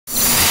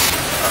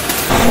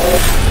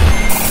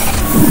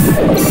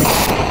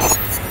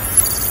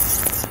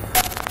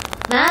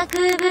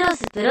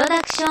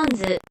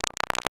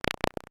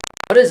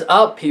What is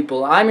up,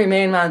 people? I'm your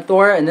main man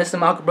Thor, and this is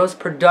Marco Bros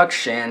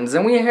Productions,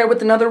 and we're here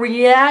with another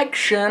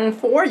reaction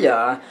for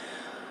ya.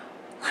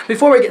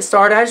 Before we get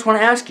started, I just want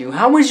to ask you,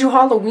 how was your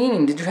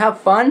Halloween? Did you have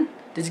fun?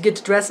 Did you get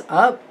to dress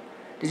up?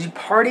 Did you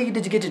party?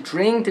 Did you get to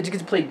drink? Did you get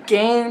to play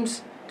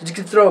games? Did you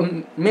get to throw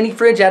a mini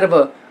fridge out of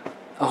a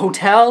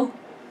hotel?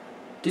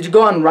 Did you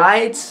go on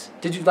rides?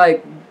 Did you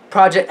like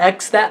Project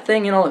X that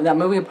thing? You know, that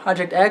movie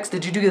Project X?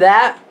 Did you do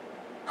that?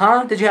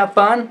 Huh? Did you have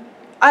fun?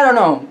 I don't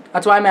know.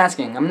 That's why I'm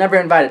asking. I'm never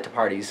invited to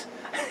parties.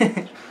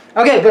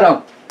 Okay,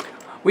 but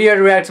we are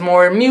to react to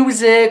more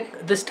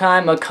music. This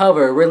time a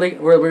cover.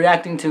 We're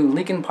reacting to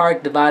Linkin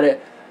Park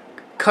Divided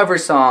cover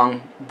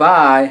song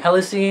by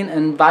Helicine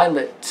and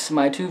Violet,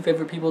 my two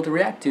favorite people to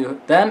react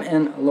to. Them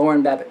and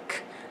Lauren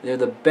Babic. They're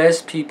the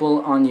best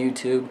people on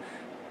YouTube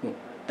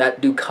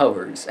that do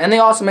covers. And they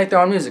also make their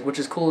own music, which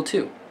is cool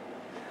too.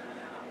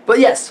 But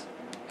yes,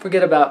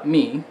 forget about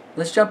me.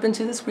 Let's jump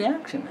into this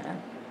reaction,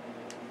 man.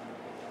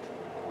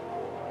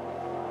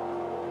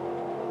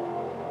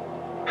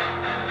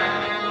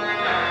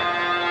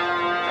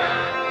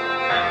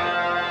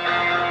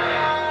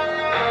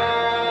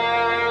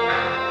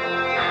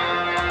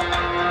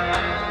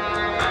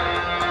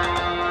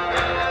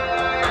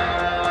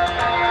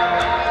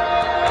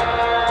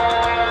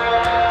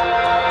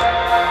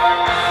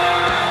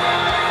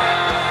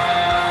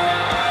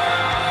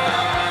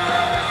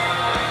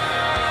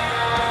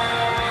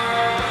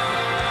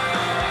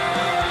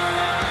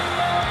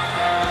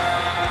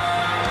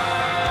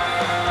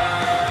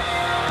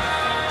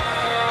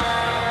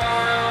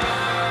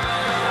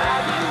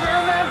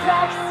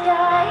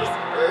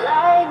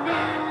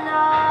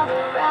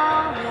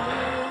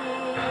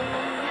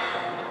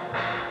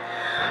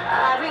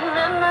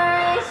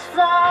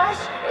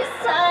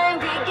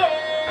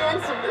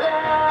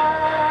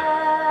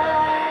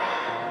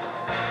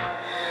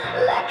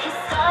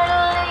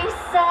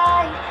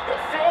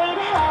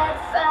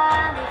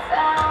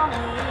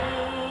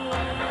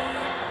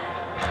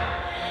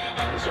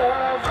 Your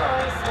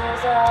voice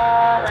was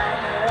all I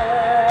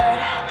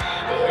heard.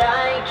 Did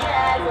I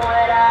get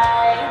what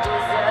I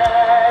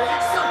deserve?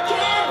 So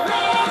give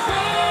me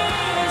reason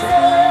to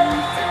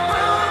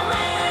prove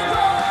me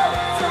wrong,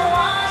 to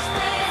watch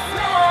this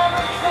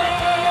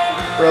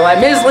memory. Bro, I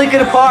miss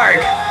Linkin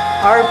Park.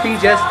 RP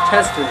just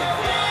tested.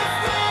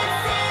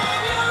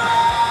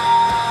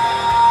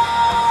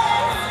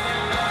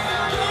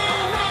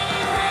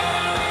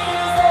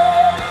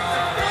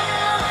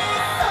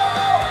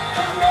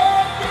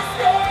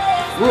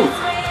 Ooh.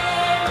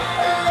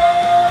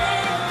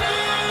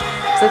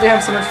 So they're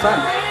having so much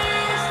fun.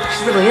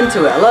 She's really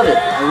into it. I love it.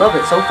 I love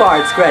it. So far,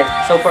 it's great.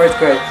 So far, it's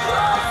great.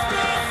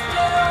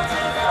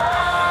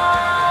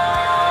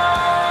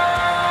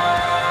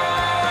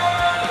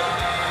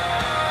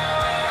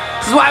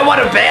 This is why I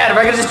want a band. If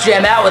I could just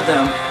jam out with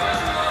them.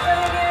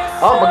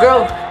 Oh, my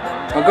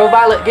girl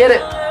Violet, get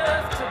it.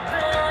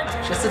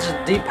 She has such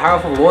a deep,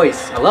 powerful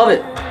voice. I love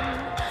it.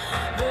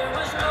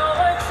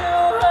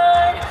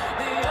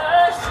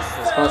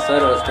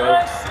 Falsettos, bro.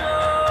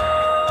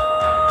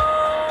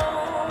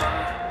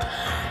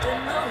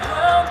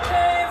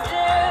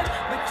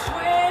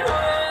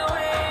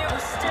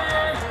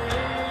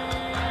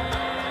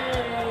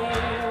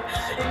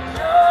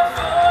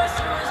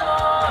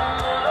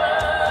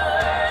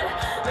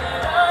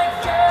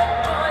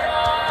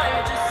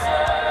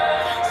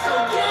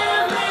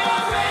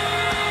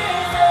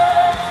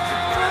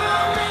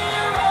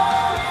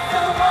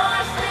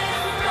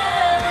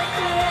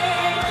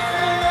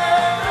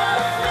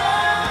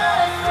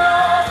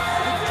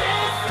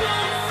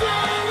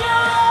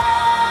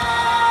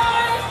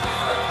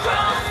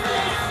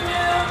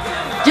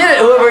 Get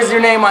it, whoever's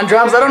your name on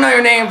drums. I don't know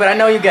your name, but I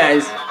know you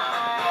guys.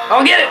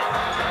 Oh, get it!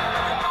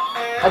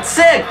 That's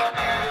sick!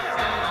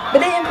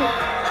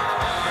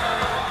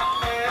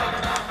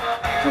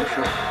 Oh,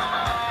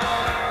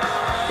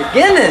 shit.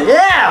 Get it,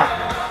 yeah!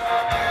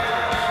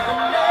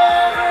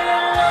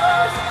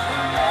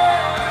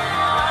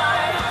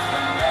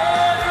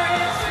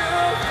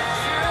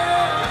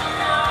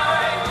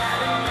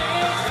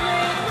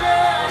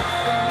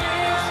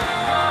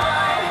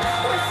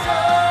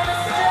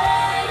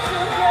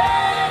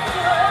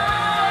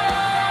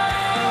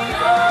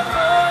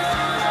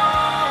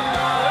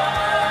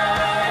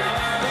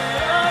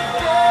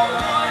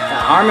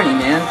 Harmony,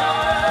 man.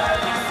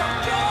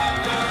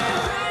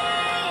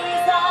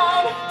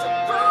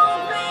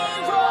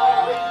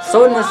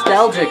 So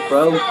nostalgic,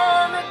 bro.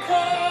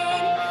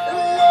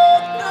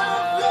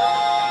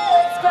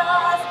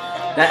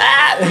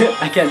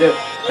 I can't do it.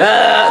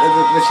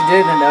 What she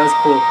did, and that was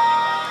cool.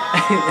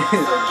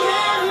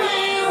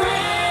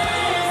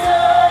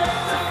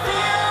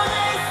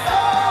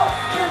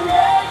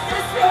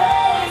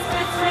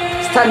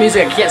 This type of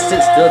music I can't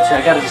sit still to.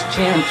 I gotta just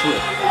jam to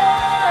it.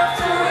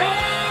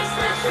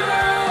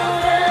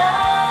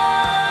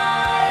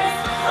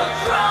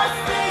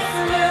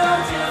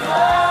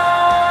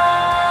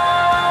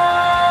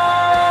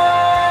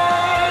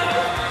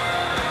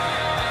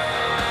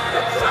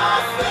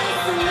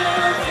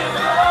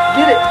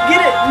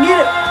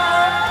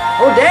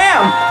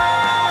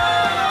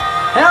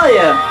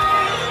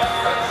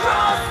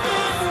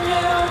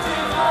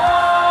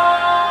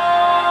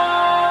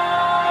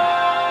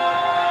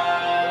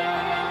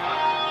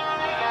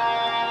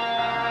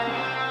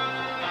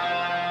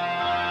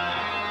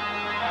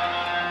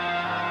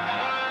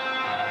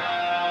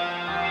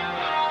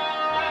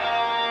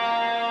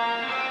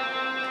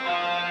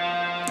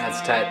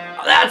 That's tight.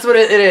 Oh, that's what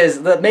it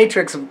is. The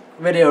Matrix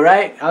video,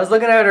 right? I was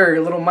looking at her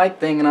little mic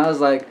thing and I was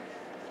like,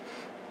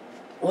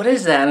 what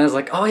is that? And I was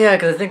like, oh yeah,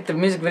 because I think the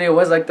music video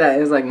was like that.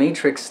 It was like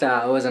Matrix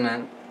style, wasn't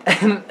it?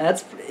 And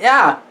that's,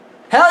 yeah.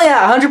 Hell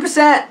yeah,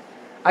 100%.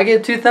 I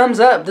give 2 thumbs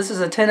up. This is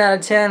a 10 out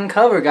of 10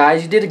 cover,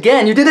 guys. You did it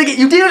again. You did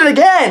it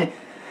again.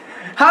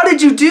 How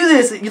did you do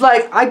this? You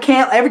like, I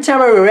can't, every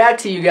time I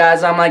react to you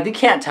guys, I'm like, they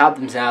can't top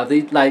themselves.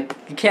 They, like,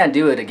 you can't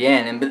do it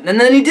again. And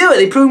then you do it.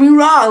 They prove me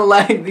wrong.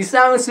 Like, they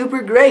sound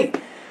super great.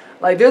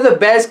 Like, they're the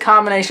best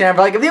combination ever.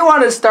 Like, if they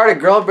wanted to start a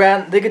girl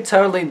brand, they could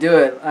totally do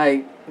it.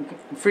 Like,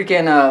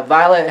 freaking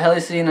Violet,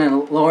 Helicine,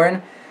 and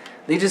Lauren,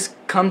 they just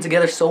come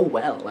together so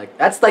well. Like,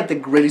 that's like the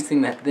greatest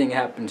thing that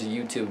happened to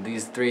YouTube.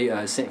 These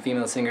 3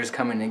 female singers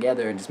coming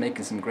together and just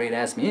making some great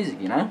ass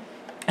music, you know?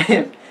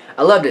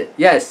 I loved it.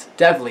 Yes,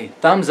 definitely.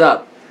 Thumbs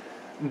up.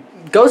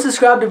 Go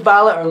subscribe to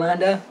Violet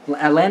Orlandi?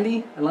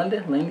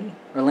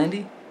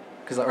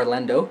 Because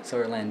Orlando, so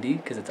Orlandi,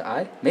 because it's an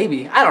I?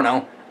 Maybe. I don't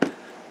know.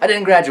 I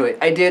didn't graduate.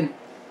 I did.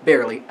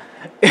 Barely.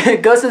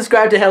 Go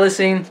subscribe to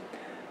Helicine.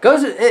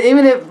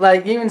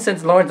 Even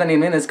since Lauren's not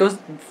even in this,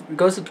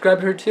 go subscribe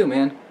to her too,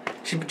 man.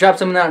 She dropped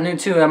something out new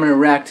too. I'm gonna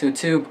react to it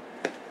too.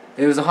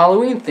 It was a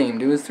Halloween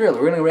themed. It was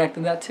Thriller. We're gonna react to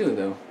that too,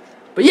 though.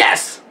 But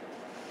yes,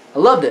 I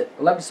loved it.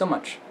 I loved it so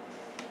much.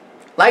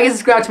 Like and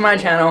subscribe to my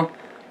channel.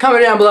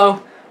 Comment down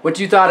below what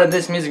you thought of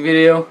this music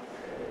video.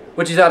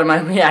 What you thought of my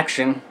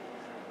reaction.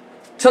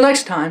 Till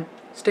next time,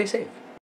 stay safe.